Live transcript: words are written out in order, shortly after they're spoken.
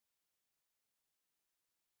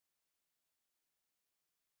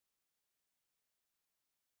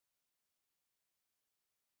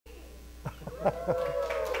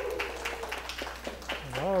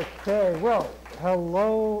Okay, well,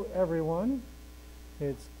 hello everyone.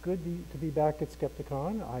 It's good to be back at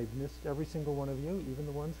Skepticon. I've missed every single one of you, even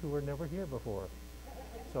the ones who were never here before.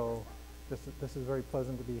 So this is very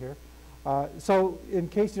pleasant to be here. So in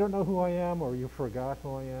case you don't know who I am or you forgot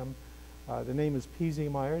who I am, the name is P.Z.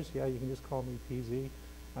 Myers. Yeah, you can just call me P.Z.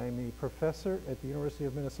 I'm a professor at the University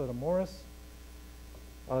of Minnesota Morris,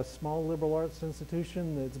 a small liberal arts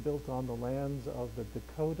institution that's built on the lands of the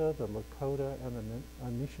Dakota, the Lakota, and the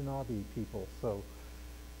Anishinaabe people. So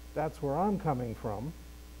that's where I'm coming from.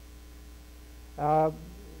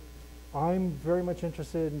 I'm very much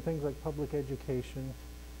interested in things like public education.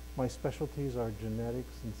 My specialties are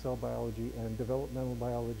genetics and cell biology and developmental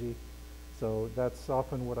biology. So that's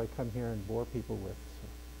often what I come here and bore people with.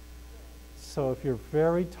 So if you're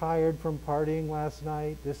very tired from partying last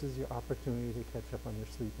night, this is your opportunity to catch up on your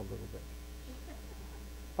sleep a little bit.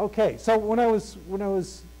 Okay, so when I was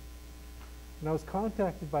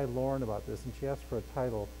contacted by Lauren about this and she asked for a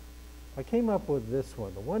title, I came up with this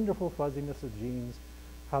one, The Wonderful Fuzziness of Genes,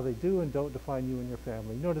 How They Do and Don't Define You and Your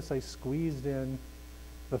Family. Notice I squeezed in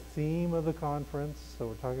the theme of the conference, so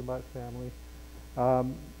we're talking about family.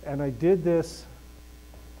 And I did this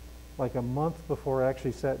like a month before I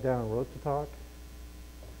actually sat down and wrote the talk.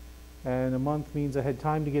 And a month means I had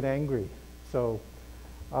time to get angry. So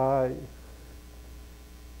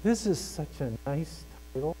this is such a nice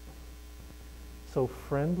title, so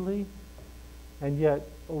friendly, and yet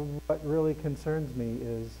what really concerns me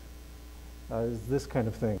is this kind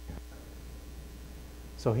of thing.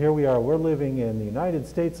 So here we are, we're living in the United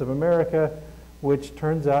States of America, which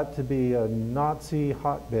turns out to be a Nazi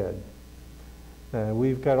hotbed.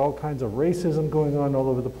 We've got all kinds of racism going on all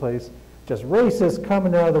over the place, just racists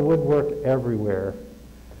coming out of the woodwork everywhere.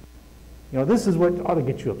 You know, this is what ought to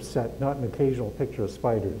get you upset, not an occasional picture of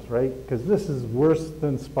spiders, right? Because this is worse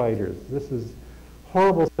than spiders. This is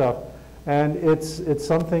horrible stuff, and it's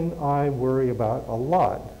something I worry about a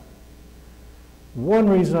lot. One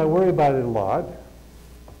reason I worry about it a lot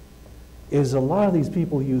is a lot of these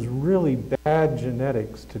people use really bad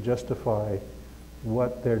genetics to justify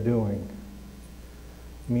what they're doing.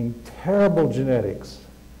 I mean, terrible genetics.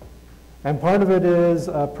 And part of it is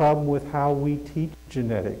a problem with how we teach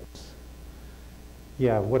genetics.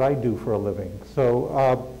 Yeah, what I do for a living. So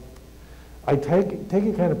I take it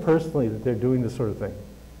kind of personally that they're doing this sort of thing.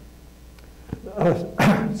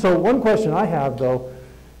 So one question I have, though,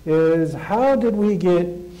 is how did we get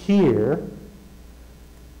here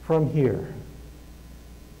from here?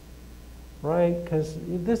 Right? Because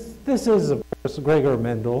this is, of course, Gregor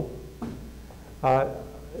Mendel.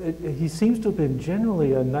 He seems to have been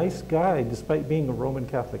generally a nice guy, despite being a Roman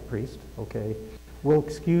Catholic priest. Okay, we'll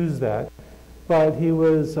excuse that. But he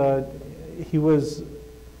was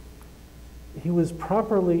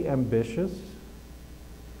properly ambitious.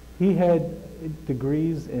 He had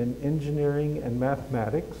degrees in engineering and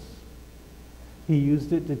mathematics. He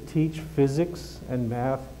used it to teach physics and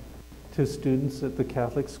math to students at the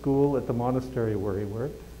Catholic school at the monastery where he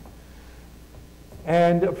worked.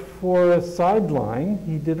 And for a sideline,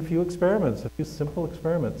 he did a few experiments, a few simple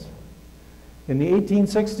experiments. In the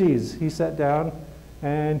 1860s, he sat down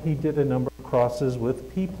and he did a number of crosses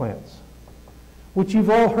with pea plants, which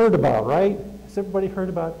you've all heard about, right? Has everybody heard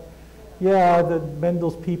about? Yeah, the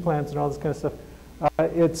Mendel's pea plants and all this kind of stuff.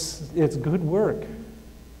 It's good work.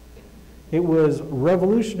 It was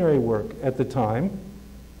revolutionary work at the time,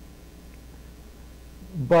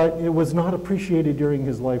 but it was not appreciated during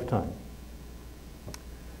his lifetime.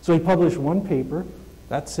 So he published one paper,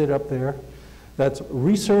 that's it up there, that's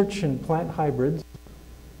Research in Plant Hybrids,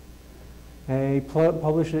 and he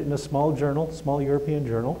published it in a small journal, small European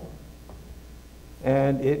journal,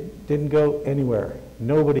 and it didn't go anywhere.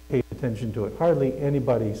 Nobody paid attention to it. Hardly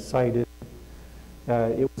anybody cited it.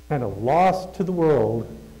 It was kind of lost to the world,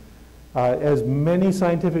 as many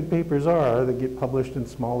scientific papers are that get published in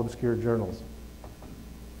small, obscure journals.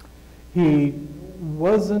 He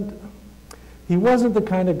wasn't the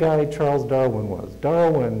kind of guy Charles Darwin was.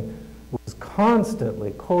 Darwin was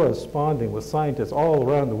constantly corresponding with scientists all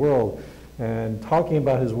around the world and talking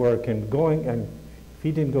about his work and going, and if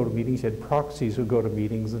he didn't go to meetings, he had proxies who go to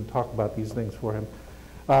meetings and talk about these things for him.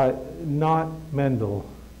 Not Mendel.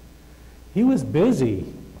 He was busy.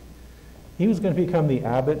 He was going to become the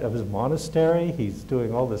abbot of his monastery. He's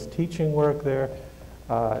doing all this teaching work there.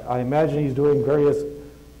 I imagine he's doing various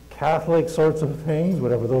Catholic sorts of things,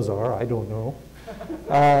 whatever those are, I don't know.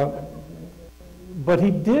 But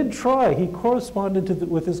he did try. He corresponded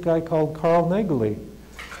with this guy called Carl Nageli.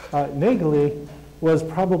 Nageli was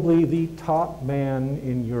probably the top man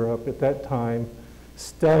in Europe at that time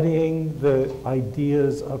studying the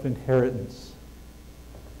ideas of inheritance.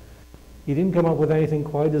 He didn't come up with anything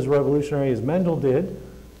quite as revolutionary as Mendel did.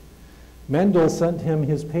 Mendel sent him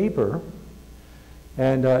his paper,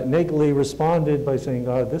 and Nageli responded by saying,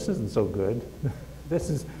 this isn't so good. This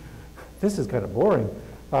is kind of boring.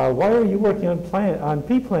 Why are you working on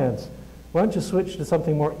pea plants? Why don't you switch to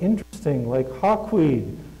something more interesting like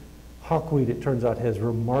hawkweed? Hawkweed, it turns out, has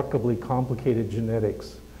remarkably complicated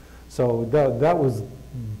genetics. So that was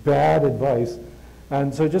bad advice.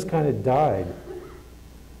 And so it just kind of died.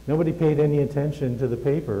 Nobody paid any attention to the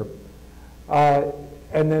paper.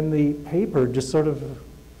 And then the paper just sort of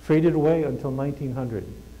faded away until 1900.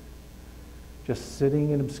 Just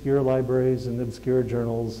sitting in obscure libraries and obscure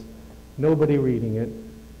journals, nobody reading it.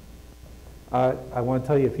 I want to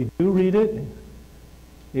tell you, if you do read it,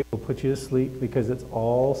 it will put you to sleep because it's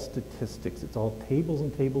all statistics. It's all tables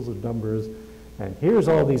and tables of numbers. And here's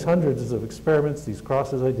all these hundreds of experiments, these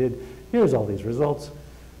crosses I did. Here's all these results.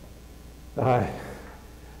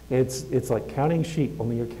 It's like counting sheep,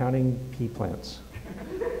 only you're counting pea plants.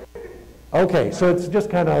 Okay, so it's just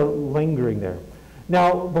kind of lingering there.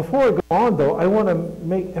 Now, before I go on, though, I want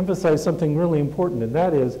to emphasize something really important, and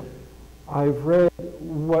that is I've read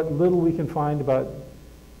what little we can find about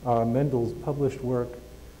Mendel's published work.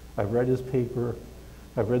 I've read his paper.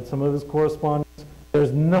 I've read some of his correspondence.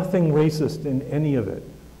 There's nothing racist in any of it.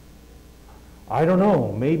 I don't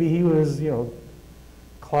know. Maybe he was,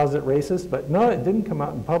 closet racist, but no, it didn't come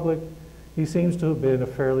out in public. He seems to have been a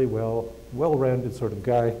fairly well-rounded sort of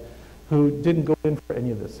guy who didn't go in for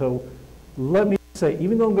any of this. So let me say,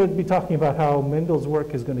 even though I'm going to be talking about how Mendel's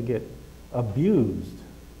work is going to get abused,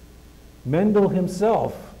 Mendel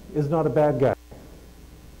himself is not a bad guy.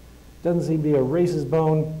 Doesn't seem to be a racist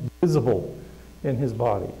bone visible in his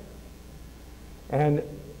body. And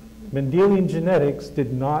Mendelian genetics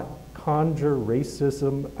did not conjure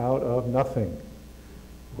racism out of nothing.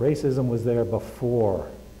 Racism was there before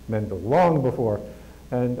Mendel, long before.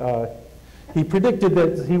 And he predicted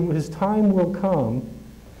that his time will come,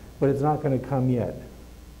 but it's not going to come yet.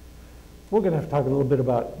 We're going to have to talk a little bit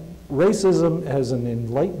about racism as an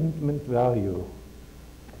Enlightenment value.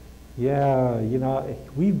 Yeah,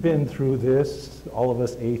 we've been through this, all of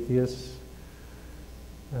us atheists.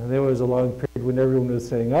 And there was a long period when everyone was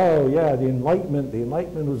saying, oh yeah, the Enlightenment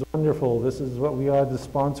was wonderful. This is what we ought to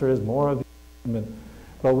sponsor as more of the Enlightenment.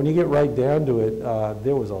 But when you get right down to it,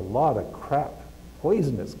 there was a lot of crap,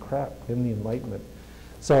 poisonous crap in the Enlightenment.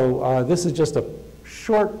 So this is just a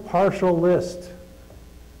short, partial list,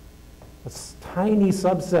 a tiny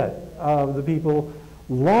subset of the people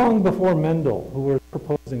long before Mendel who were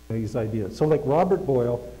proposing these ideas. So like Robert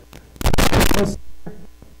Boyle,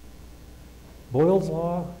 Boyle's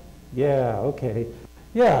law? Yeah, okay.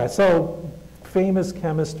 Yeah, so famous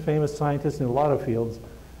chemist, famous scientist in a lot of fields.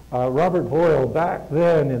 Robert Boyle, back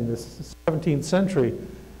then in the 17th century,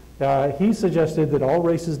 he suggested that all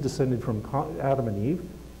races descended from Adam and Eve.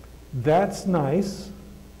 That's nice.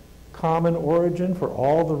 Common origin for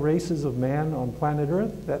all the races of man on planet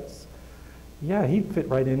Earth. Yeah, he'd fit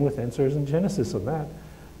right in with Ensors and Genesis on that.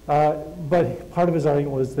 But part of his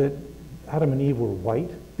argument was that Adam and Eve were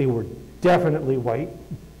white. They were definitely white.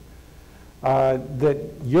 That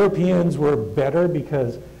Europeans were better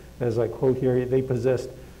because, as I quote here, they possessed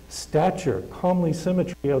stature, comely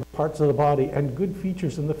symmetry of the parts of the body, and good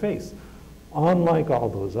features in the face, unlike all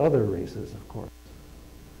those other races, of course.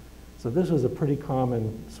 So this was a pretty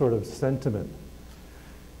common sort of sentiment.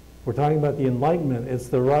 We're talking about the Enlightenment. It's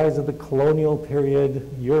the rise of the colonial period.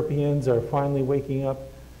 Europeans are finally waking up.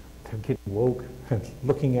 They're getting woke and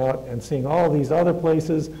looking out and seeing all these other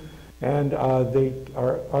places, and they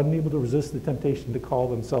are unable to resist the temptation to call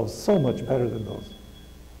themselves so much better than those.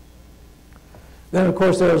 Then, of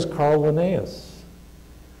course, there's Carl Linnaeus,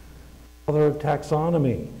 father of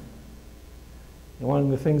taxonomy. And one of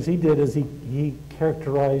the things he did is he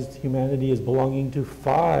characterized humanity as belonging to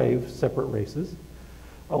 5 separate races.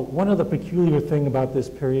 One other peculiar thing about this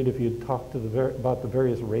period, if you talk to about the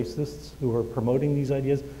various racists who were promoting these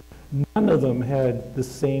ideas, none of them had the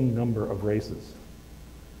same number of races.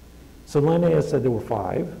 So Linnaeus said there were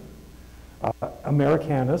 5,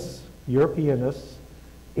 Americanus, Europeanus,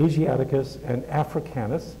 Asiaticus, and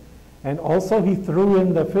Africanus. And also he threw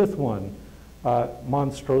in the 5th one,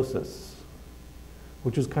 Monstrosus,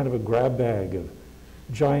 which was kind of a grab bag of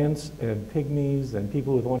giants and pygmies and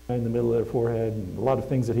people with one eye in the middle of their forehead and a lot of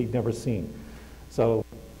things that he'd never seen. So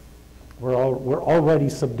we're already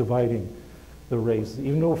subdividing the race,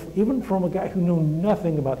 even from a guy who knew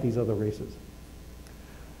nothing about these other races.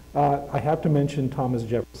 I have to mention Thomas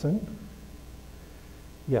Jefferson.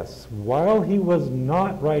 Yes, while he was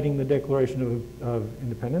not writing the Declaration of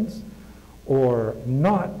Independence or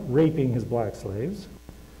not raping his black slaves,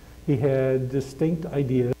 he had distinct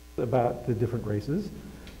ideas about the different races.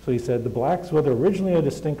 So he said the blacks, whether originally a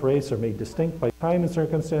distinct race or made distinct by time and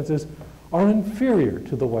circumstances, are inferior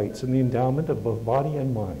to the whites in the endowment of both body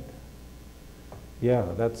and mind. Yeah,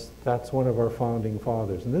 that's one of our founding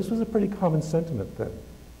fathers. And this was a pretty common sentiment then.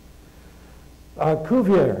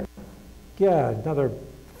 Cuvier, yeah, another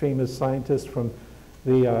famous scientist from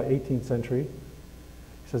the 18th century.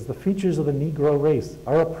 He says the features of the Negro race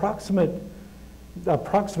are approximated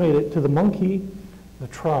to the monkey, the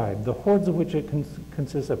tribe, the hordes of which it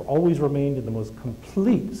consists have always remained in the most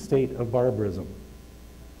complete state of barbarism.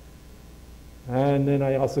 And then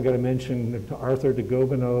I also got to mention Arthur de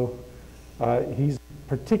Gobineau. He's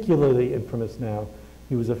particularly infamous now.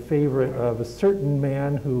 He was a favorite of a certain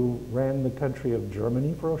man who ran the country of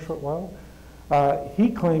Germany for a short while. He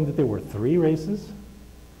claimed that there were three races,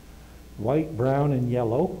 white, brown, and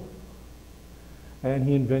yellow. And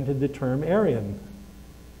he invented the term Aryan,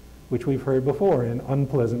 which we've heard before in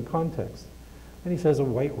unpleasant contexts. And he says a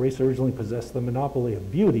white race originally possessed the monopoly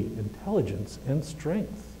of beauty, intelligence, and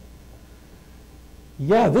strength.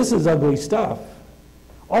 Yeah, this is ugly stuff.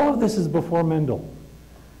 All of this is before Mendel.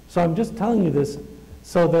 So I'm just telling you this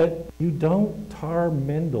so that you don't tar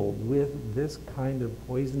Mendel with this kind of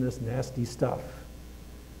poisonous, nasty stuff.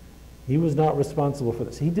 He was not responsible for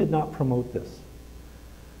this. He did not promote this.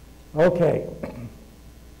 Okay.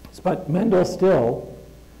 But Mendel still,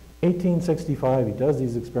 1865, he does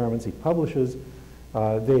these experiments, he publishes,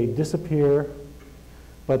 they disappear,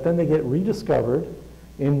 but then they get rediscovered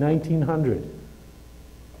in 1900.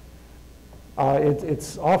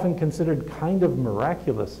 It's often considered kind of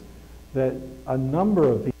miraculous that a number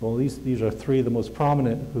of people, these are three of the most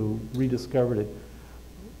prominent who rediscovered it,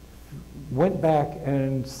 went back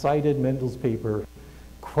and cited Mendel's paper,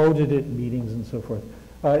 quoted it in meetings and so forth.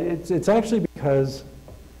 It's actually because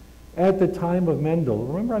at the time of Mendel,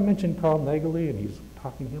 remember I mentioned Carl Nägeli and he's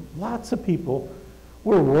talking to him? Lots of people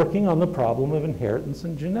were working on the problem of inheritance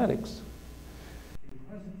and genetics.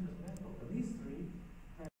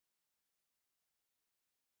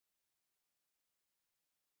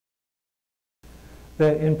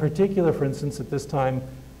 That in particular, for instance, at this time,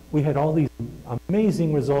 we had all these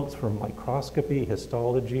amazing results from microscopy,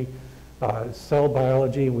 histology, cell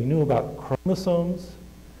biology. We knew about chromosomes.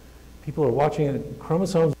 People are watching it,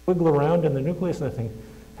 chromosomes wiggle around in the nucleus and they think,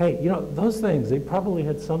 hey, you know, those things, they probably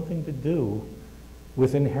had something to do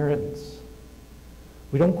with inheritance.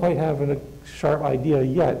 We don't quite have a sharp idea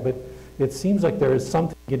yet, but it seems like there is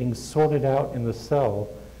something getting sorted out in the cell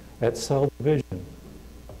at cell division.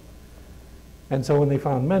 And so when they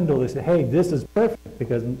found Mendel, they said, hey, this is perfect,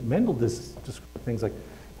 because Mendel described things like,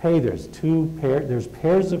 hey, there's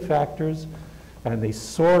pairs of factors, and they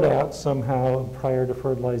sort out somehow prior to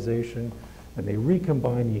fertilization, and they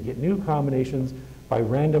recombine, and you get new combinations by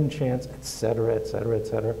random chance, et cetera, et cetera, et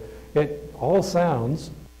cetera. It all sounds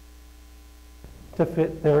to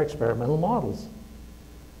fit their experimental models.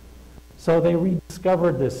 So they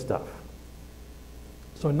rediscovered this stuff.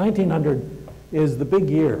 So in 1900 is the big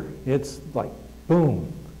year. It's like,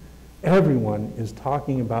 boom. Everyone is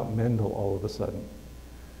talking about Mendel all of a sudden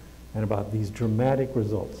and about these dramatic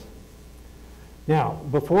results. Now,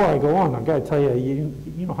 before I go on, I've got to tell you,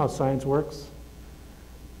 you know how science works?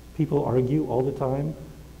 People argue all the time.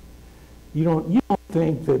 You don't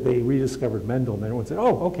think that they rediscovered Mendel and everyone said,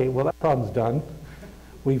 oh, okay, well, that problem's done.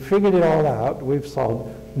 We figured it all out. We've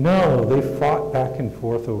solved. No, they fought back and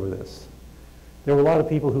forth over this. There were a lot of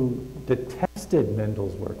people who detested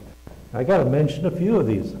Mendel's work. I got to mention a few of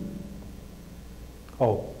these.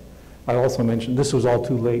 Oh, I also mentioned this was all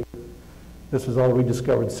too late. This was all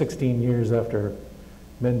rediscovered 16 years after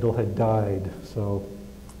Mendel had died. So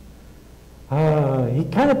he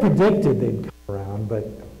kind of predicted they'd come around, but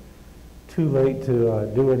too late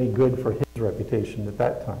to do any good for his reputation at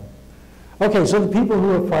that time. Okay, so the people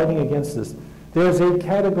who are fighting against this, there's a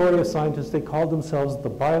category of scientists, they called themselves the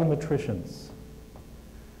biometricians.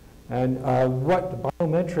 And what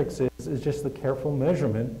biometrics is just the careful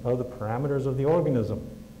measurement of the parameters of the organism.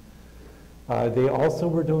 They also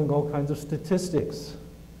were doing all kinds of statistics.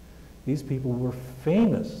 These people were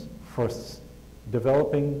famous for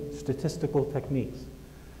developing statistical techniques.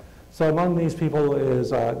 So among these people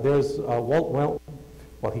is, there's well,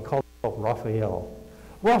 he called himself Raphael.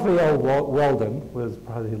 Raphael Weldon was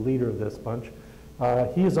probably the leader of this bunch.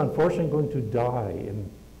 He is unfortunately going to die in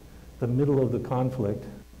the middle of the conflict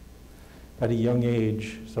at a young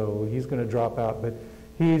age, so he's going to drop out, but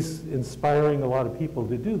he's inspiring a lot of people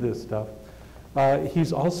to do this stuff.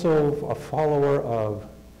 He's also a follower of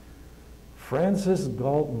Francis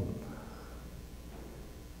Galton.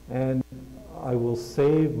 And I will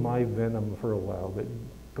save my venom for a while, but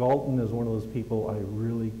Galton is one of those people I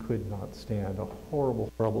really could not stand. A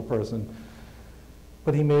horrible, horrible person.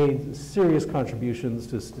 But he made serious contributions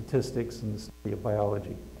to statistics and the study of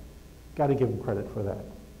biology. Got to give him credit for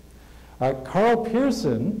that. Carl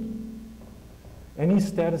Pearson, any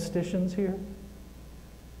statisticians here?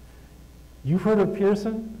 You've heard of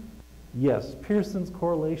Pearson? Yes, Pearson's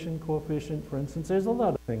correlation coefficient, for instance. There's a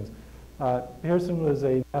lot of things. Pearson was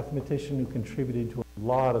a mathematician who contributed to a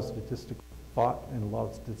lot of statistical thought and a lot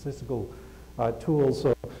of statistical tools,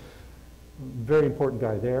 so very important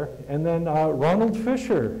guy there. And then Ronald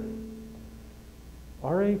Fisher.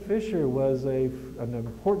 R.A. Fisher was an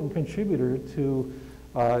important contributor to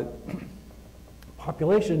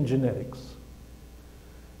population genetics.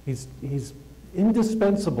 He's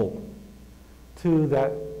indispensable to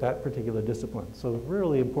that particular discipline, so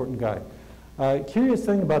really important guy. Curious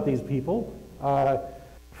thing about these people,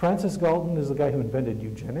 Francis Galton is the guy who invented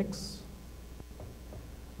eugenics.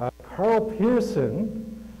 Carl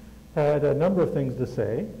Pearson had a number of things to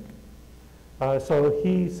say. So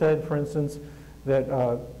he said, for instance, that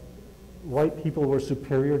white people were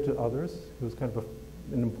superior to others. He was kind of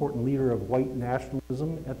an important leader of white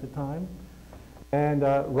nationalism at the time. And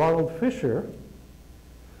Ronald Fisher,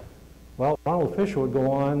 well, Ronald Fisher would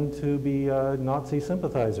go on to be a Nazi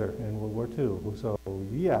sympathizer in World War II. So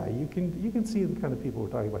yeah, you can see the kind of people we're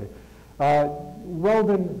talking about here.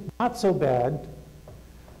 Weldon, not so bad,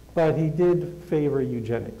 but he did favor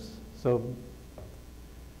eugenics. So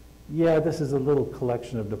yeah, this is a little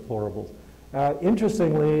collection of deplorables.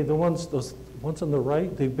 Interestingly, those ones on the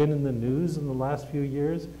right, they've been in the news in the last few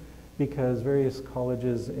years because various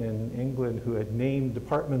colleges in England who had named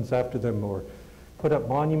departments after them or put up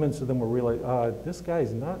monuments to them were realizing, this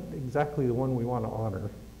guy's not exactly the one we want to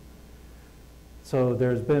honor. So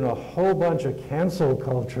there's been a whole bunch of cancel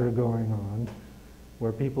culture going on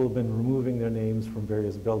where people have been removing their names from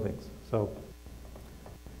various buildings. So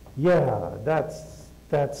yeah,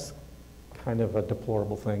 that's kind of a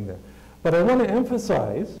deplorable thing there. But I want to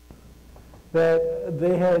emphasize that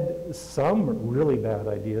they had some really bad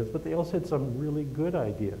ideas, but they also had some really good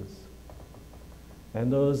ideas.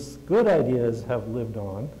 And those good ideas have lived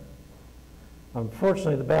on.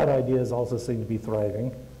 Unfortunately, the bad ideas also seem to be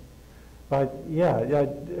thriving. But yeah,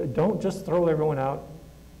 don't just throw everyone out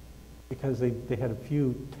because they had a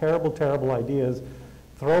few terrible, terrible ideas.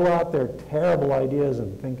 Throw out their terrible ideas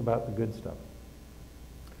and think about the good stuff.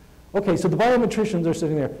 Okay, so the biometricians are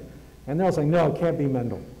sitting there, and they're saying, no, it can't be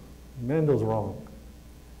Mendel. Mendel's wrong.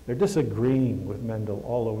 They're disagreeing with Mendel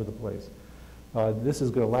all over the place. This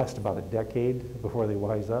is going to last about a decade before they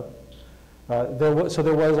wise up. There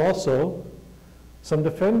was also some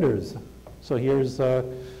defenders. So here's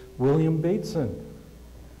William Bateson.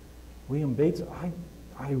 William Bateson,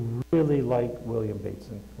 I really like William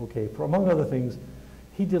Bateson. Okay, among other things,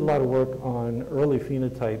 he did a lot of work on early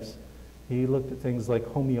phenotypes. He looked at things like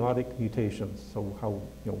homeotic mutations, so how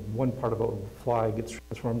one part of a fly gets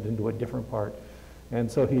transformed into a different part. And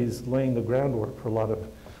so he's laying the groundwork for a lot of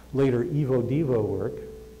later evo-devo work.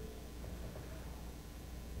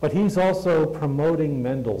 But he's also promoting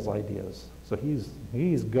Mendel's ideas. So he's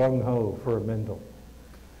gung-ho for Mendel.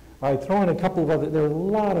 I throw in a couple of other, there are a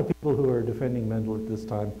lot of people who are defending Mendel at this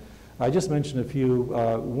time. I just mentioned a few.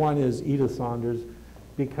 One is Edith Saunders,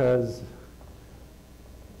 because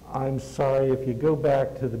I'm sorry, if you go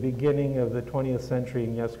back to the beginning of the 20th century,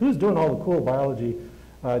 and yes, who's doing all the cool biology?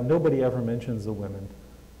 Nobody ever mentions the women.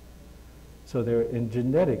 So there, in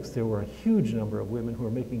genetics, there were a huge number of women who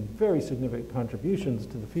were making very significant contributions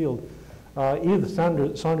to the field. Edith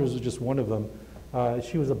Saunders was just one of them.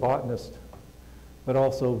 She was a botanist, but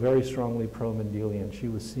also very strongly pro-Mendelian. She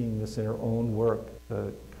was seeing this in her own work,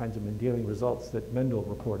 the kinds of Mendelian results that Mendel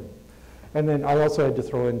reported. And then I also had to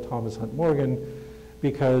throw in Thomas Hunt Morgan,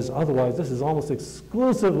 because otherwise this is almost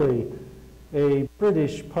exclusively a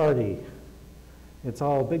British party. It's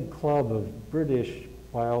all a big club of British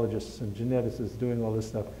biologists and geneticists doing all this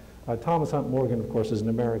stuff. Thomas Hunt Morgan, of course, is an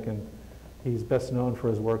American. He's best known for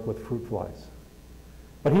his work with fruit flies.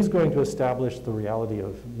 But he's going to establish the reality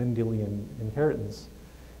of Mendelian inheritance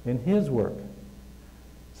in his work.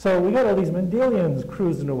 So we got all these Mendelians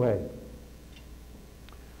cruising away.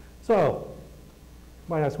 So,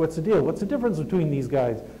 you might ask, what's the deal? What's the difference between these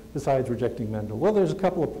guys besides rejecting Mendel? Well, there's a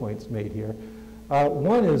couple of points made here.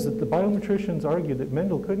 One is that the biometricians argue that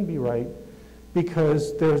Mendel couldn't be right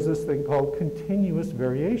because there's this thing called continuous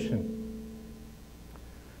variation.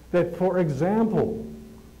 That, for example,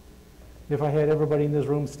 if I had everybody in this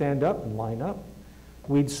room stand up and line up,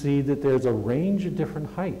 we'd see that there's a range of different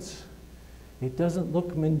heights It doesn't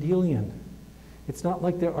look Mendelian. It's not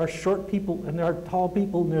like there are short people and there are tall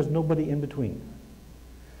people and there's nobody in between.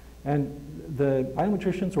 And the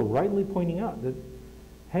biometricians were rightly pointing out that,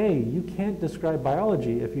 hey, you can't describe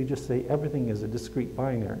biology if you just say everything is a discrete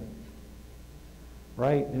binary,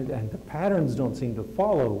 right? And the patterns don't seem to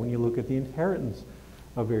follow when you look at the inheritance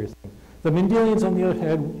of various things. The Mendelians, on the other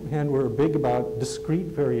hand, were big about discrete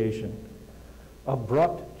variation,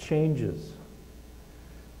 abrupt changes.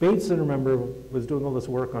 Bateson, remember, was doing all this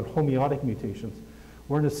work on homeotic mutations,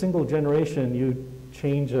 where in a single generation you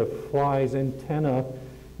change a fly's antenna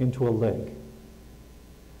into a leg.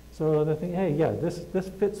 So they think, hey, yeah, this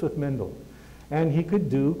fits with Mendel. And he could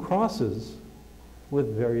do crosses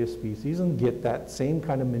with various species and get that same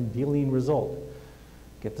kind of Mendelian result.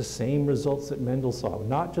 Get the same results that Mendel saw,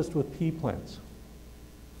 not just with pea plants.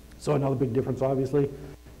 So another big difference, obviously,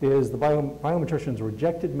 is the biometricians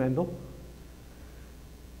rejected Mendel.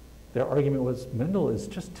 Their argument was, Mendel is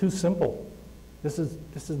just too simple. This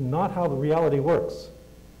is not how the reality works.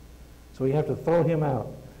 So we have to throw him out.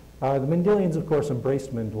 The Mendelians, of course,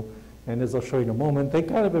 embraced Mendel, and as I'll show you in a moment, they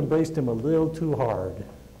kind of embraced him a little too hard.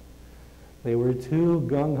 They were too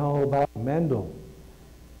gung-ho about Mendel.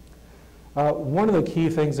 One of the key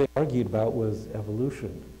things they argued about was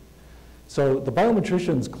evolution. So the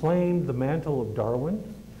biometricians claimed the mantle of Darwin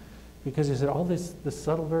because they said all the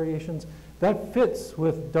subtle variations, that fits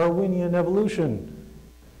with Darwinian evolution.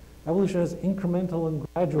 Evolution is incremental and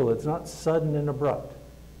gradual. It's not sudden and abrupt.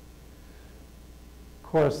 Of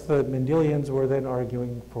course, the Mendelians were then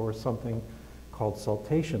arguing for something called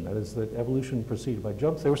saltation. That is, that evolution proceeded by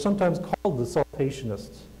jumps. They were sometimes called the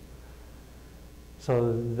saltationists.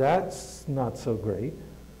 So that's not so great.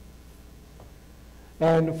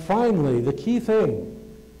 And finally, the key thing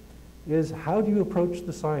is, how do you approach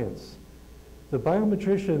the science? The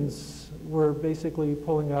biometricians were basically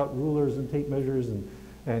pulling out rulers and tape measures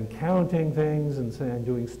and counting things and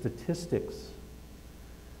doing statistics.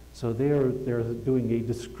 So they're doing a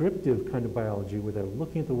descriptive kind of biology where they're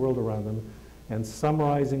looking at the world around them and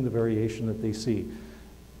summarizing the variation that they see.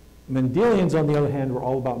 Mendelians, on the other hand, were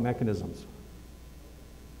all about mechanisms.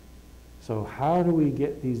 So how do we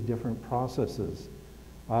get these different processes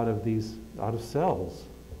out of cells?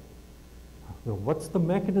 You know, what's the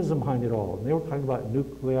mechanism behind it all? And they were talking about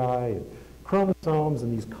nuclei and chromosomes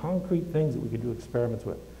and these concrete things that we could do experiments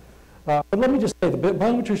with. But let me just say, the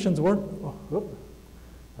biometricians weren't,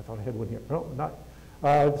 I thought I had one here. No, not.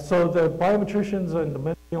 So the biometricians and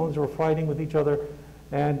the Mendelians were fighting with each other,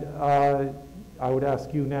 and I would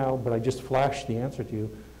ask you now, but I just flashed the answer to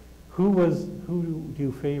you. Who do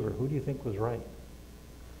you favor? Who do you think was right?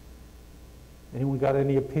 Anyone got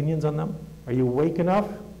any opinions on them? Are you awake enough?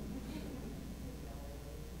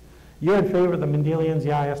 You're in favor of the Mendelians?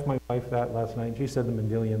 Yeah, I asked my wife that last night, and she said the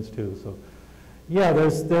Mendelians too. So, yeah,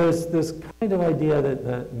 there's this kind of idea that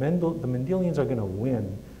the Mendelians are going to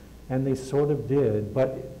win, and they sort of did,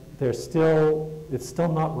 but it's still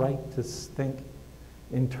not right to think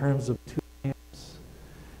in terms of two camps.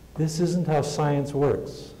 This isn't how science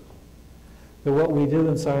works. But what we do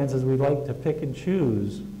in science is we like to pick and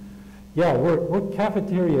choose. Yeah, we're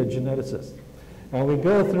cafeteria geneticists. And we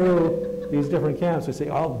go through these different camps. We say,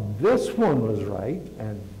 oh, this one was right,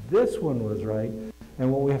 and this one was right.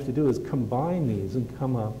 And what we have to do is combine these and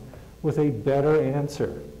come up with a better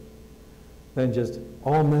answer than just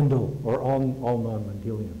all Mendel or all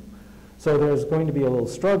non-Mendelian. So there's going to be a little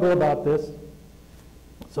struggle about this.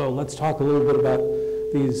 So let's talk a little bit about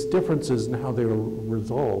these differences and how they were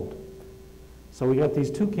resolved. So we got these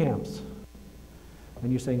two camps.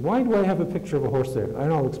 And you're saying, why do I have a picture of a horse there?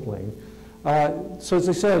 And I'll explain. So as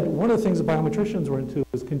I said, one of the things the biometricians were into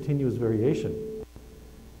is continuous variation.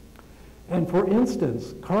 And for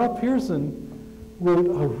instance, Carl Pearson wrote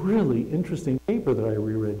a really interesting paper that I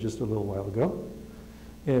reread just a little while ago.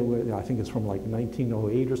 I think it's from like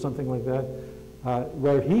 1908 or something like that,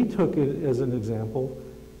 where he took it as an example,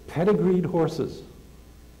 pedigreed horses.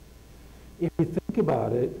 If you think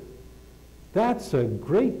about it, that's a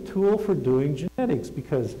great tool for doing genetics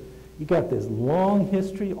because you got this long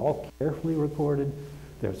history, all carefully recorded.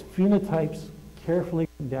 There's phenotypes carefully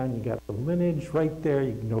down. You got the lineage right there.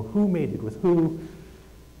 You know who mated with who.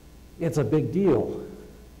 It's a big deal.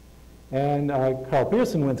 And Carl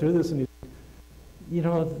Pearson went through this and he said, you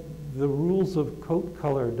know, the rules of coat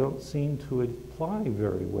color don't seem to apply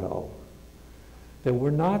very well. That we're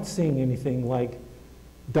not seeing anything like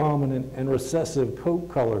dominant and recessive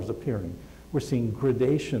coat colors appearing. We're seeing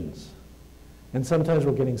gradations. And sometimes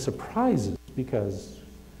we're getting surprises because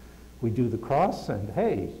we do the cross and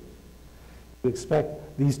hey, you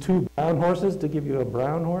expect these two brown horses to give you a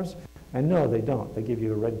brown horse? And no, they don't. They give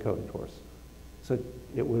you a red-coated horse. So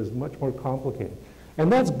it was much more complicated.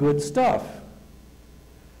 And that's good stuff.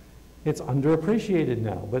 It's underappreciated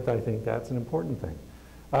now, but I think that's an important thing.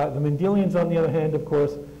 The Mendelians, on the other hand, of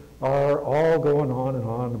course, are all going on and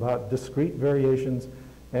on about discrete variations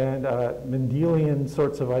and Mendelian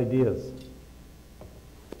sorts of ideas.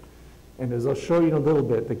 And as I'll show you in a little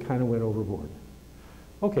bit, they kind of went overboard.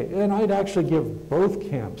 Okay, and I'd actually give both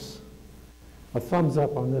camps a thumbs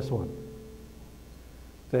up on this one.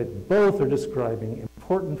 That both are describing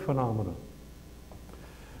important phenomena.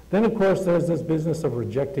 Then, of course, there's this business of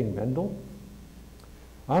rejecting Mendel.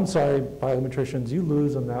 I'm sorry, biometricians, you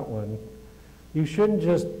lose on that one. You shouldn't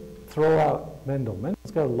just throw out Mendel.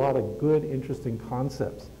 Mendel's got a lot of good, interesting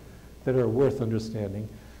concepts that are worth understanding.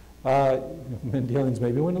 Mendelians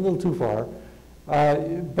maybe went a little too far.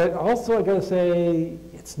 But also, I gotta say,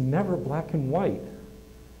 it's never black and white.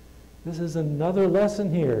 This is another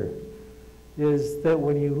lesson here, is that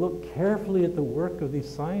when you look carefully at the work of these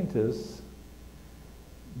scientists,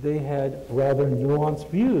 they had rather nuanced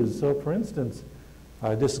views. So for instance,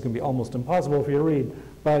 this is going to be almost impossible for you to read,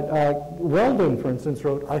 but Weldon, for instance,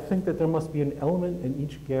 wrote, I think that there must be an element in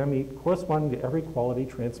each gamete corresponding to every quality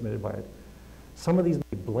transmitted by it. Some of these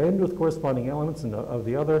may blend with corresponding elements of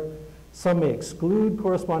the other. Some may exclude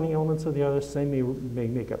corresponding elements of the other. Some may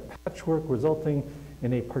make a patchwork resulting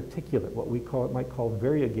in a particulate, what we might call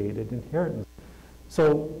variegated inheritance.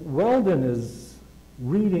 So Weldon is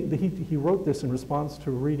reading, he wrote this in response to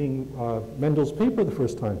reading Mendel's paper the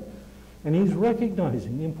first time. And he's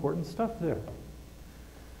recognizing the important stuff there.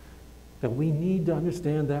 That we need to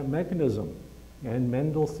understand that mechanism. And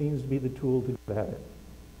Mendel seems to be the tool to get at it.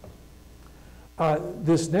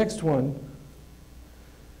 This next one,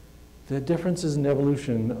 the differences in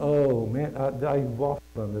evolution. Oh man, I waffled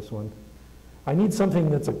on this one. I need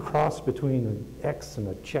something that's a cross between an X and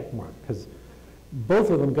a check mark, because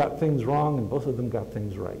both of them got things wrong and both of them got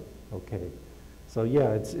things right. Okay, so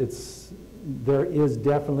yeah, there is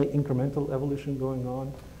definitely incremental evolution going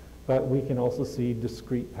on, but we can also see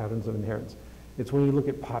discrete patterns of inheritance. It's when you look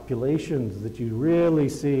at populations that you really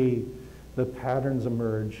see the patterns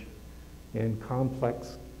emerge in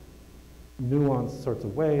complex, nuanced sorts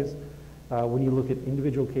of ways. When you look at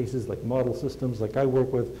individual cases like model systems like I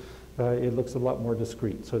work with, it looks a lot more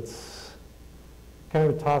discrete. So it's kind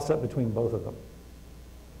of a toss-up between both of them.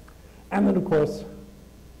 And then, of course,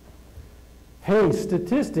 hey,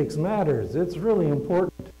 statistics matters. It's really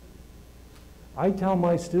important. I tell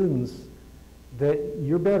my students that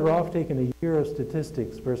you're better off taking a year of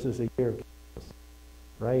statistics versus a year of calculus,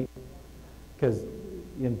 right? Because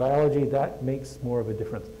in biology, that makes more of a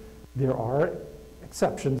difference. There are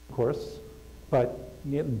exceptions, of course, but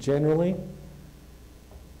generally,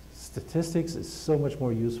 statistics is so much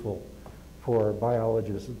more useful for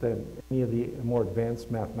biologists than any of the more advanced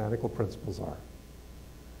mathematical principles are.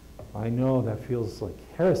 I know that feels like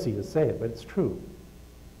heresy to say it, but it's true.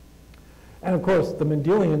 And of course, the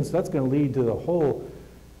Mendelians, that's going to lead to the whole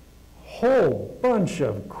bunch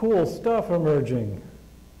of cool stuff emerging.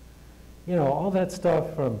 You know, all that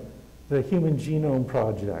stuff from the Human Genome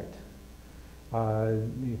Project,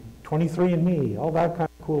 23andMe, all that kind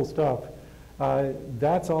of cool stuff.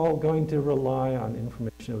 That's all going to rely on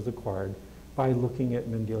information that was acquired by looking at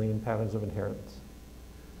Mendelian patterns of inheritance.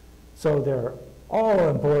 So they're all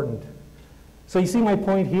important. So you see my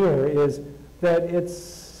point here is that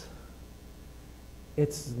it's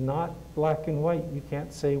not black and white. You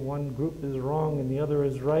can't say one group is wrong and the other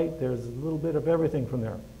is right. There's a little bit of everything from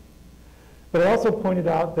there. But I also pointed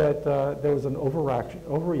out that there was an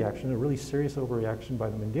overreaction, a really serious overreaction by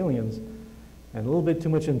the Mendelians, and a little bit too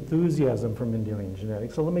much enthusiasm for Mendelian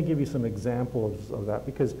genetics. So let me give you some examples of that,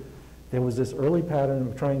 because there was this early pattern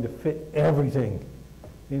of trying to fit everything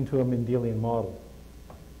into a Mendelian model.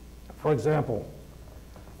 For example,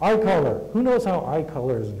 eye color. Who knows how eye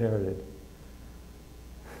color is inherited?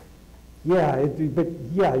 Yeah, but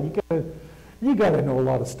yeah, you gotta know a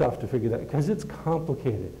lot of stuff to figure that, because it's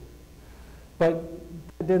complicated. But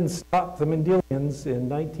that didn't stop the Mendelians in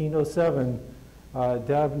 1907.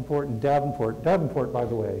 Davenport, by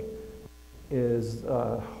the way, is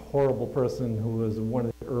a horrible person who was one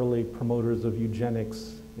of the early promoters of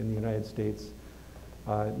eugenics in the United States.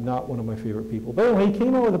 Not one of my favorite people. But anyway, he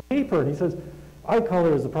came out with a paper and he says, eye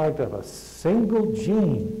color is the product of a single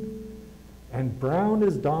gene, and brown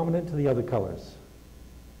is dominant to the other colors.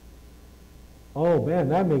 Oh man,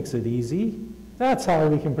 that makes it easy. That's how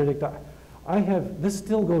we can predict. This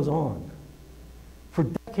still goes on. For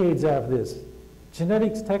decades after this,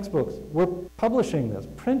 genetics textbooks were publishing this,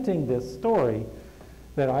 printing this story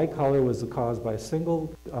that eye color was caused by a single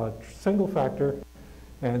factor,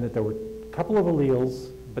 and that there were a couple of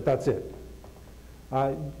alleles, but that's it.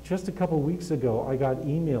 Just a couple weeks ago, I got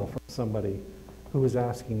email from somebody who was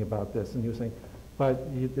asking about this, and he was saying, but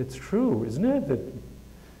it's true, isn't it, that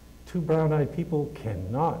two brown-eyed people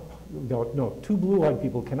cannot, no, two blue-eyed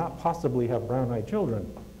people cannot possibly have brown-eyed children,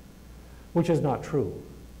 which is not true.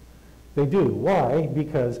 They do. Why?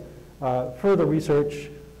 Because further research,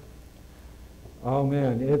 oh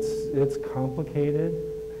man, it's complicated.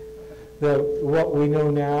 What we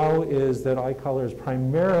know now is that eye color is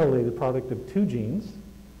primarily the product of two genes.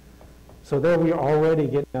 So there we are already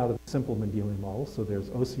getting out of simple Mendelian models. So there's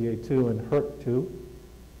OCA2 and HERC2.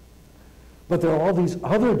 But there are all these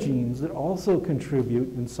other genes that also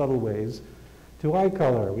contribute in subtle ways to eye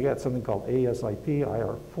color. We got something called ASIP,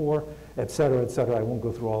 IR4, et cetera, et cetera. I won't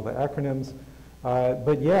go through all the acronyms.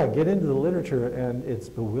 But yeah, get into the literature and it's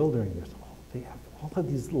bewildering. They have all of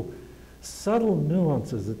these little subtle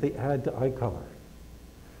nuances that they add to eye color.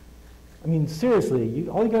 I mean, seriously,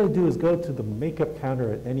 all you got to do is go to the makeup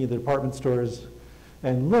counter at any of the department stores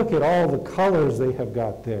and look at all the colors they have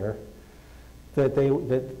got there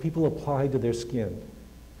that people apply to their skin.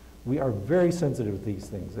 We are very sensitive to these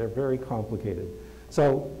things. They're very complicated.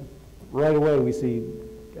 So right away we see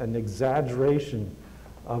an exaggeration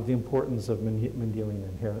of the importance of Mendelian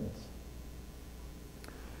inheritance.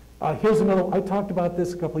 Here's another, I talked about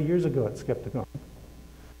this a couple of years ago at Skepticon.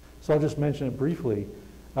 So I'll just mention it briefly.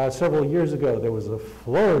 Several years ago, there was a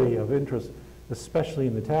flurry of interest, especially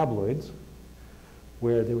in the tabloids,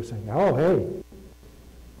 where they were saying, oh, hey,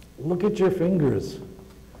 look at your fingers.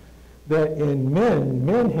 That in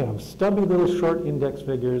men have stubby little short index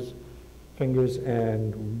fingers,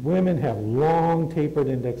 and women have long tapered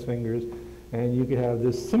index fingers, and you could have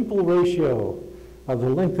this simple ratio of the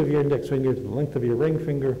length of your index finger to the length of your ring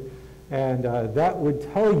finger, and that would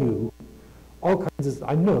tell you all kinds of,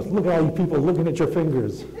 I know, look at all you people looking at your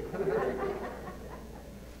fingers.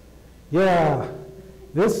 Yeah,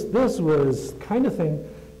 this was kind of thing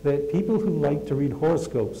that people who like to read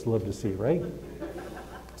horoscopes love to see, right?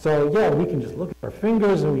 So yeah, we can just look at our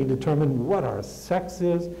fingers and we can determine what our sex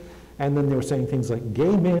is, and then they were saying things like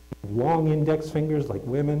gay men have long index fingers like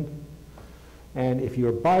women. And if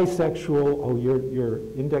you're bisexual, oh, your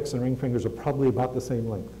index and ring fingers are probably about the same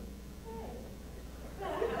length.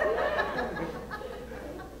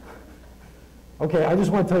 Okay, I just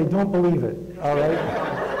want to tell you, don't believe it, all right?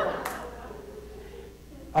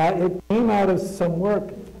 It came out of some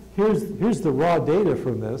work. Here's the raw data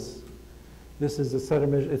from this. This is a set of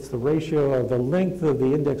measures. It's the ratio of the length of the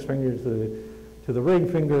index finger to the ring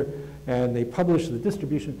finger, and they publish the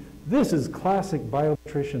distribution. This is classic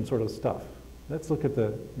biometrician sort of stuff. Let's look at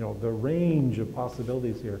the range of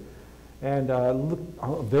possibilities here. And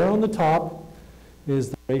look, there on the top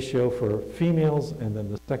is the ratio for females, and then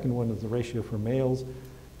the second one is the ratio for males.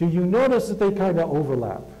 Do you notice that they kind of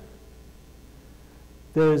overlap?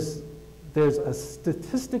 There's a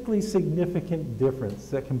statistically significant difference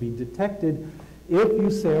that can be detected if you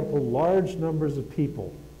sample large numbers of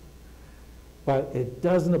people, but it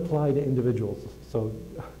doesn't apply to individuals. So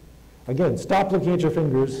again, stop looking at your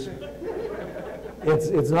fingers.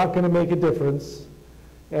 It's not going to make a difference,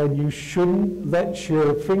 and you shouldn't let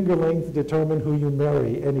your finger length determine who you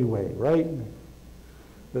marry anyway, right?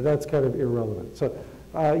 But that's kind of irrelevant. So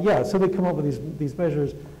yeah, so they come up with these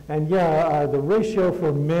measures, and yeah, the ratio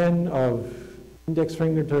for men of index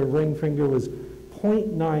finger to ring finger was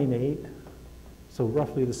 0.98, so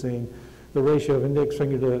roughly the same. The ratio of index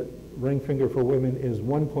finger to ring finger for women is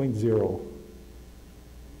 1.0.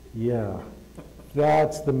 Yeah.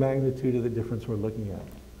 That's the magnitude of the difference we're looking at.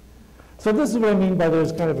 So this is what I mean by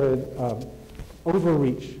there's kind of an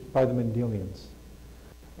overreach by the Mendelians.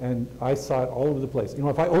 And I saw it all over the place. You know,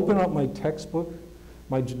 if I open up my textbook,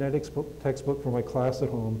 my genetics textbook for my class at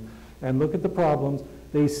home, and look at the problems,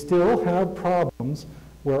 they still have problems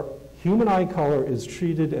where human eye color is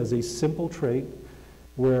treated as a simple trait,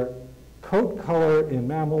 where coat color in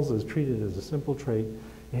mammals is treated as a simple trait.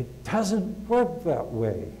 It doesn't work that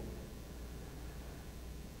way.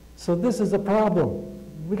 So this is a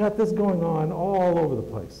problem. We got this going on all over the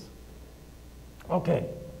place. Okay.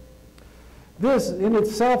 This in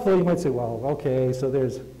itself, though, you might say, well, okay, so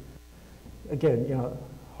there's, again, you know,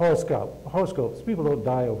 horoscopes. People don't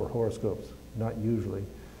die over horoscopes, not usually.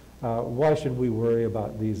 Why should we worry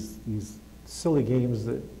about these silly games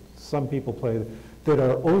that some people play that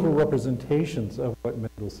are over-representations of what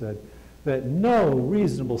Mendel said, that no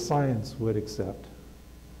reasonable science would accept?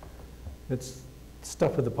 It's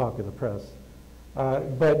stuff of the popular press.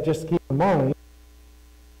 But just keep in mind,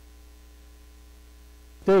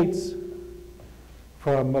 States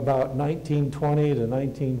from about 1920 to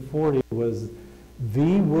 1940 was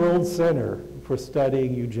the world center for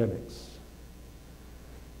studying eugenics.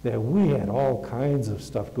 that we had all kinds of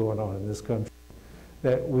stuff going on in this country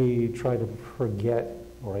that we try to forget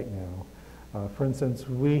right now. For instance,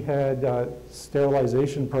 we had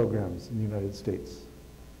sterilization programs in the United States.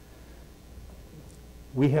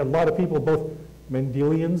 We had a lot of people, both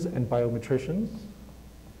Mendelians and biometricians,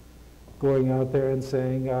 going out there and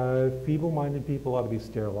saying feeble-minded people ought to be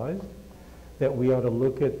sterilized, that we ought to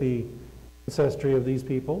look at the ancestry of these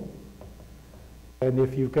people. And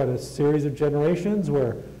if you've got a series of generations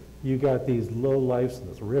where you got these low lives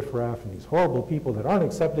and this riffraff and these horrible people that aren't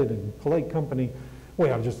accepted in polite company, we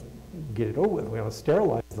ought to just get it over with. We ought to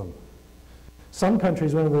sterilize them. Some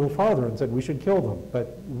countries went a little farther and said we should kill them,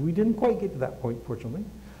 but we didn't quite get to that point, fortunately.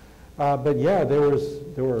 But yeah, there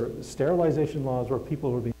were sterilization laws where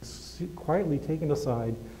people were being quietly taken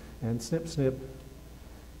aside and snip, snip,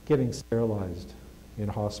 getting sterilized in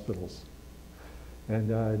hospitals. And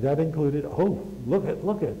that included, oh, look at,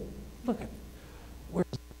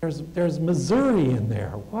 there's Missouri in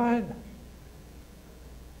there. What?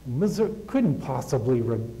 Missouri couldn't possibly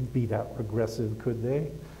be that regressive, could they?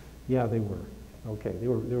 Yeah, they were. Okay, they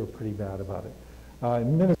were pretty bad about it.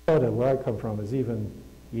 Minnesota, where I come from, is even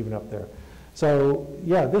up there. So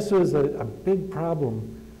yeah, this was a big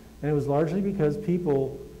problem, and it was largely because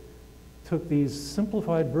people took these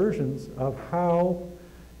simplified versions of how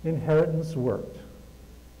inheritance worked,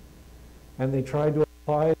 and they tried to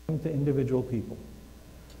apply them to individual people.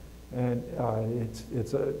 And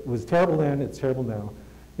it was terrible then, it's terrible now.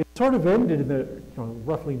 It sort of ended in the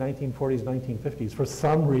roughly 1940s, 1950s for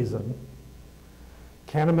some reason.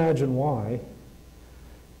 Can't imagine why.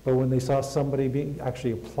 But when they saw somebody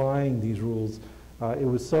actually applying these rules, it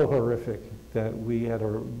was so horrific that we had a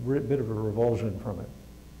bit of a revulsion from it.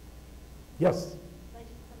 Yes?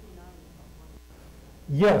 1979.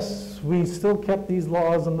 Yes, we still kept these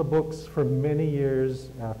laws in the books for many years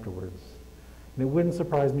afterwards. And it wouldn't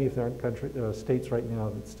surprise me if there aren't states right now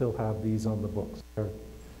that still have these on the books. They're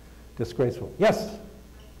disgraceful. Yes?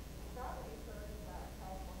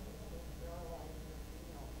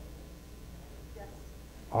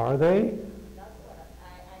 Are they?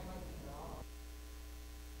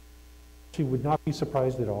 She would not be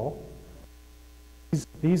surprised at all.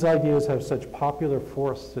 These ideas have such popular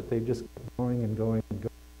force that they just keep going and going and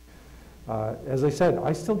going. As I said,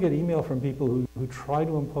 I still get email from people who try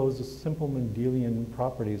to impose the simple Mendelian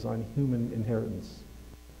properties on human inheritance.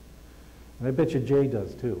 And I bet you Jay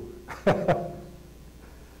does too.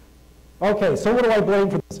 Okay, so what do I blame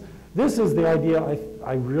for this? This is the idea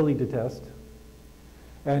I really detest.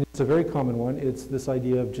 And it's a very common one. It's this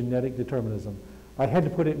idea of genetic determinism. I had to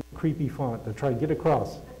put it in creepy font to try and get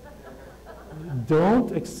across.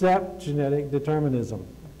 Don't accept genetic determinism.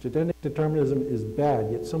 Genetic determinism is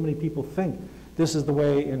bad, yet so many people think this is the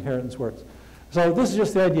way inheritance works. So this is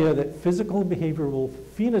just the idea that physical and behavioral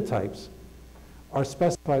phenotypes are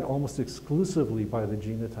specified almost exclusively by the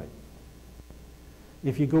genotype.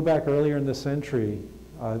 If you go back earlier in the century,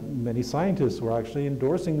 many scientists were actually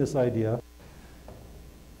endorsing this idea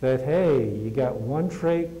that, hey, you got one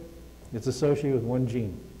trait, it's associated with one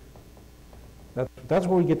gene. That's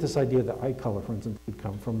where we get this idea that eye color, for instance, would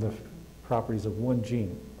come from the properties of one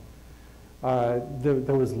gene.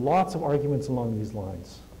 There was lots of arguments along these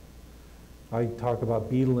lines. I talk about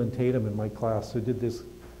Beadle and Tatum in my class who did this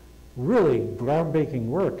really groundbreaking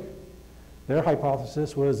work. Their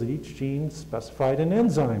hypothesis was that each gene specified an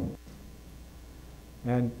enzyme.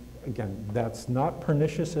 And again, that's not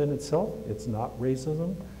pernicious in itself. It's not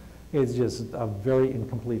racism. It's just a very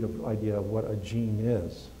incomplete idea of what a gene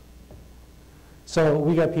is. So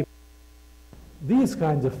we got people, these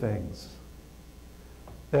kinds of things,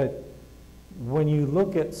 that when you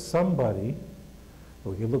look at somebody,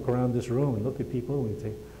 or you look around this room and look at people and we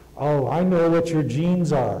say, oh, I know what your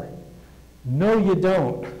genes are. No, you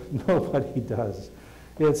don't. Nobody does.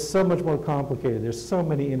 It's so much more complicated. There's so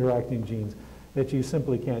many interacting genes that you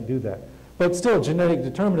simply can't do that. But still, genetic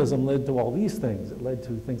determinism led to all these things. It led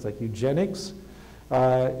to things like eugenics,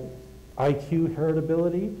 IQ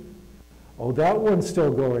heritability. Oh, that one's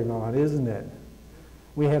still going on, isn't it?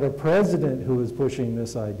 We had a president who was pushing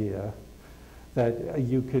this idea that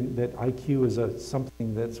that IQ is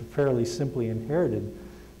something that's fairly simply inherited,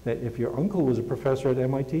 that if your uncle was a professor at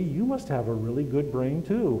MIT, you must have a really good brain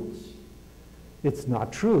too. It's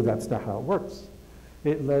not true. That's not how it works.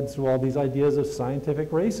 It led to all these ideas of scientific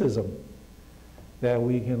racism, that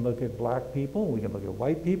we can look at black people, we can look at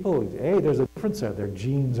white people, hey, there's a difference there. Their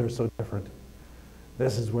genes are so different.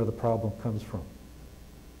 This is where the problem comes from.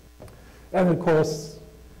 And of course,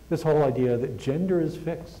 this whole idea that gender is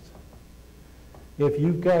fixed. If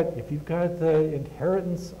you've got the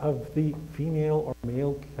inheritance of the female or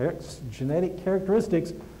male genetic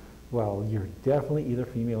characteristics, Well, you're definitely either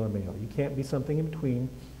female or male. You can't be something in between.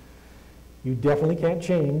 You definitely can't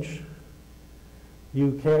change.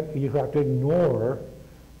 You have to ignore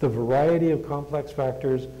the variety of complex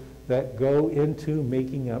factors that go into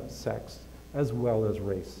making up sex as well as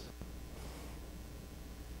race.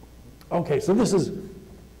 Okay, so this is,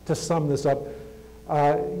 to sum this up,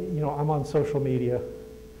 you know, I'm on social media.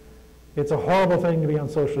 It's a horrible thing to be on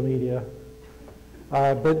social media,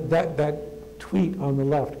 but that tweet on the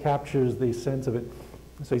left captures the sense of it.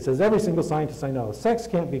 So he says, every single scientist I know, sex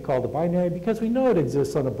can't be called a binary because we know it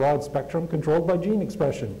exists on a broad spectrum controlled by gene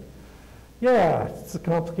expression. Yeah, it's a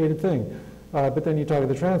complicated thing. But then you talk to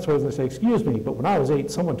the transphobes and they say, excuse me, but when I was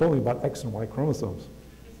 8, someone told me about X and Y chromosomes.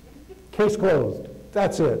 Case closed.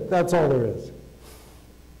 That's it. That's all there is.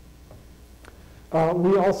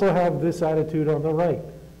 We also have this attitude on the right.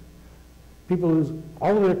 People whose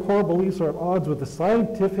all of their core beliefs are at odds with the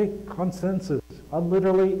scientific consensus on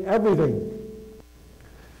literally everything.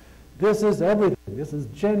 This is everything. This is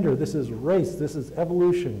gender. This is race. This is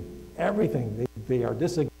evolution. Everything. They are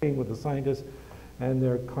disagreeing with the scientists, and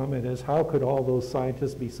their comment is, how could all those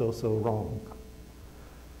scientists be so wrong?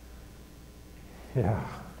 Yeah.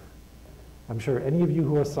 I'm sure any of you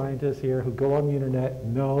who are scientists here who go on the internet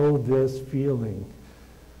know this feeling.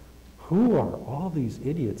 Who are all these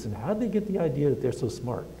idiots, and how did they get the idea that they're so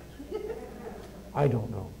smart? I don't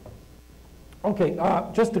know. Okay,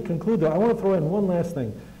 just to conclude though, I want to throw in one last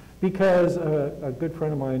thing. Because a good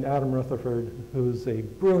friend of mine, Adam Rutherford, who's a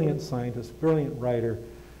brilliant scientist, brilliant writer,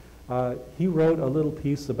 he wrote a little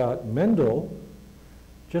piece about Mendel,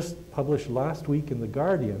 just published last week in The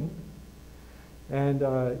Guardian. And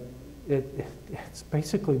it's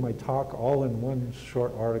basically my talk all in one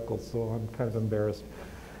short article, so I'm kind of embarrassed.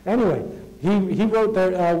 Anyway, he wrote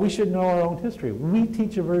that we should know our own history. We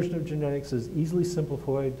teach a version of genetics as easily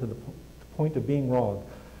simplified to the point of being wrong.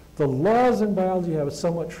 The laws in biology have a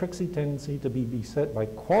somewhat tricksy tendency to be beset by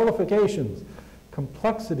qualifications,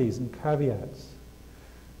 complexities, and caveats.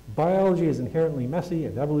 Biology is inherently messy,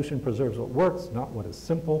 and evolution preserves what works, not what is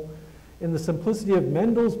simple. In the simplicity of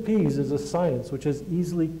Mendel's peas is a science which is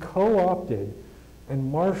easily co-opted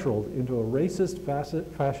and marshaled into a racist,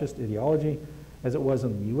 fascist ideology, as it was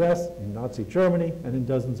in the US, in Nazi Germany, and in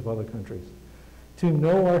dozens of other countries. To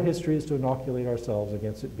know our history is to inoculate ourselves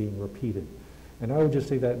against it being repeated. And I would just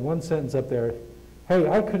say that in one sentence up there, hey,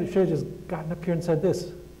 I should have just gotten up here and said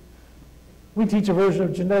this. We teach a version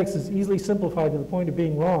of genetics that's easily simplified to the point of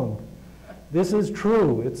being wrong. This is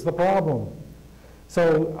true. It's the problem.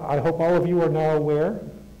 So I hope all of you are now aware.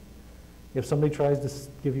 If somebody tries to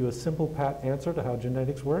give you a simple, pat answer to how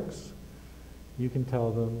genetics works, you can tell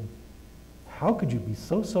them, how could you be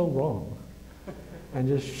so wrong? And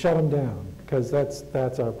just shut them down, because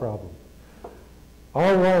that's our problem.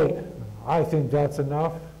 All right. I think that's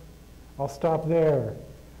enough. I'll stop there.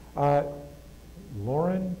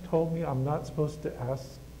 Lauren told me I'm not supposed to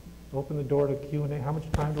open the door to Q&A. How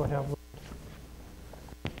much time do I have left?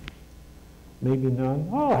 Maybe none.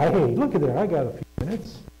 Oh, hey, look at there. I got a few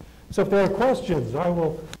minutes. So if there are questions, I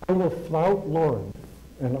will flout Lauren,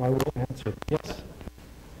 and I will answer. Yes?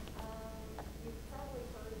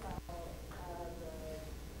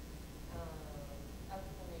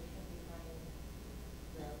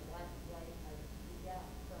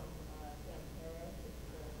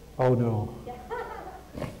 Oh, no.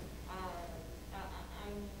 I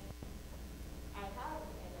have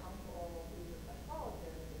an uncle who's a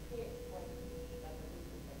psychologist, and he explained to me that the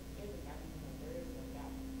reason that he isn't getting that there is no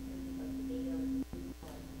gap is because the data on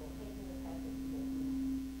people taking the test and people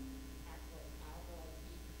who actually have a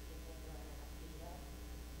PhD in there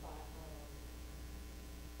and have data.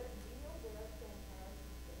 But do you know where Sam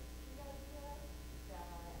Harris gets the idea that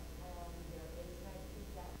there is an IQ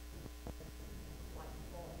gap?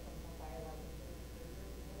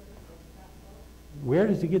 Where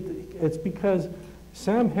does he get the, it's because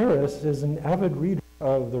Sam Harris is an avid reader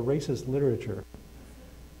of the racist literature.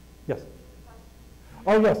 Yes?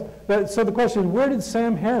 Oh, yes. So the question is, where did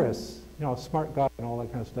Sam Harris, you know, smart guy and all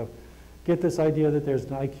that kind of stuff, get this idea that there's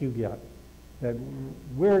an IQ gap? That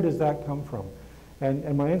where does that come from?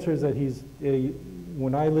 And my answer is that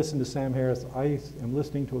when I listen to Sam Harris, I am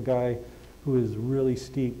listening to a guy who is really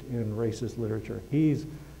steeped in racist literature. He's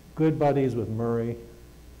good buddies with Murray.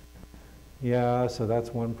 Yeah, so that's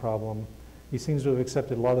one problem. He seems to have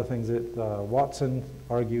accepted a lot of things that Watson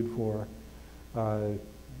argued for.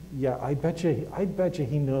 Yeah, I bet you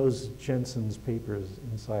he knows Jensen's papers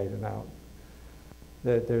inside and out.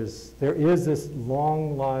 That there is this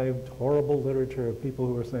long-lived, horrible literature of people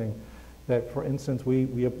who are saying that, for instance, we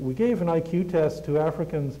gave an IQ test to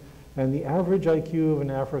Africans, and the average IQ of an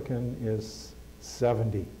African is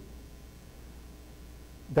 70.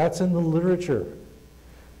 That's in the literature.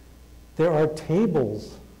 There are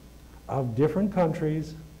tables of different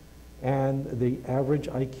countries and the average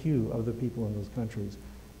IQ of the people in those countries.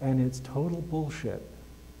 And it's total bullshit.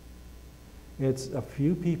 It's a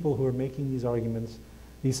few people who are making these arguments,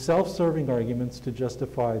 these self-serving arguments to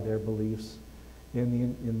justify their beliefs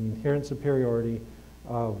in the inherent superiority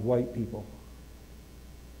of white people.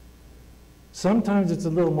 Sometimes it's a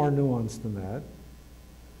little more nuanced than that.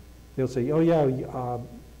 They'll say, oh yeah,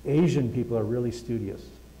 Asian people are really studious,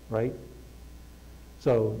 right?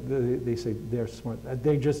 So they say they're smart.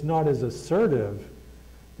 They're just not as assertive.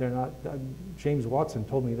 They're not, James Watson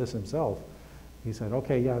told me this himself. He said,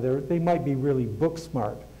 okay, yeah, they might be really book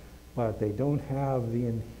smart, but they don't have the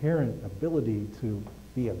inherent ability to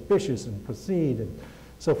be ambitious and proceed and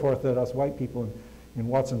so forth that us white people, in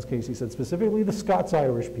Watson's case, he said specifically the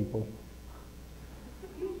Scots-Irish people,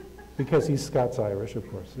 because he's Scots-Irish, of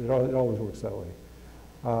course. It always works that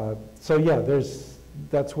way. So yeah,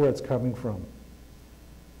 that's where it's coming from.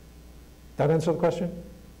 That answer the question?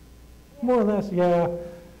 More or less, yeah.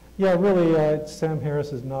 Yeah, really, Sam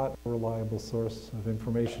Harris is not a reliable source of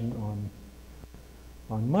information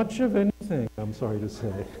on much of anything, I'm sorry to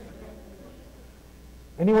say.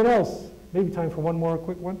 Anyone else? Maybe time for one more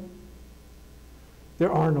quick one?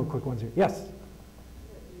 There are no quick ones here. Yes?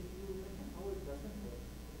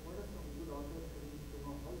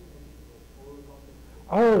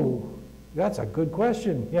 Oh, that's a good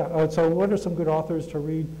question. Yeah, so what are some good authors to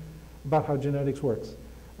read about how genetics works?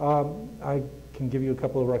 I can give you a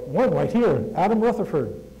couple of one right here, Adam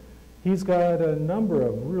Rutherford. He's got a number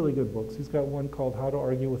of really good books. He's got one called How to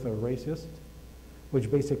Argue with a Racist, which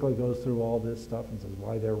basically goes through all this stuff and says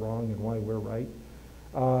why they're wrong and why we're right.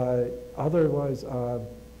 Otherwise,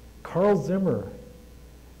 Carl Zimmer.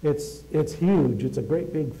 It's huge. It's a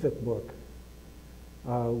great big thick book.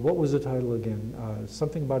 What was the title again?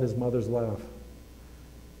 Something about his mother's laugh.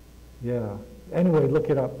 Yeah. Anyway, look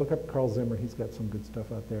it up. Look up Carl Zimmer. He's got some good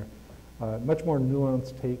stuff out there. Much more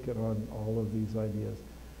nuanced take on all of these ideas.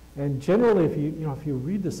 And generally, if you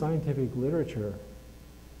read the scientific literature,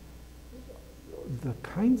 the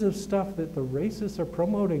kinds of stuff that the racists are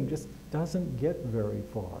promoting just doesn't get very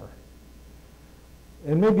far.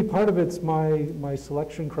 And maybe part of it's my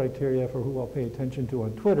selection criteria for who I'll pay attention to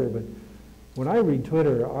on Twitter, but when I read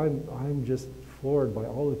Twitter, I'm just floored by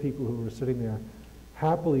all the people who are sitting there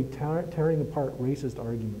happily tearing apart racist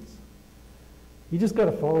arguments. You just got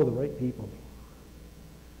to follow the right people.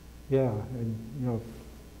 Yeah, and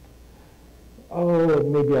oh,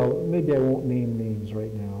 maybe I won't name names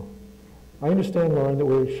right now. I understand, Lauren, that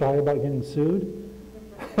we're shy about getting sued.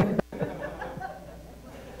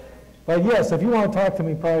 But yes, if you want to talk to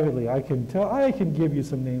me privately, I can give you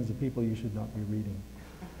some names of people you should not be reading.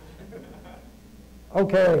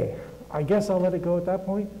 Okay, I guess I'll let it go at that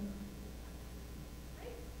point.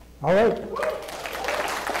 All right.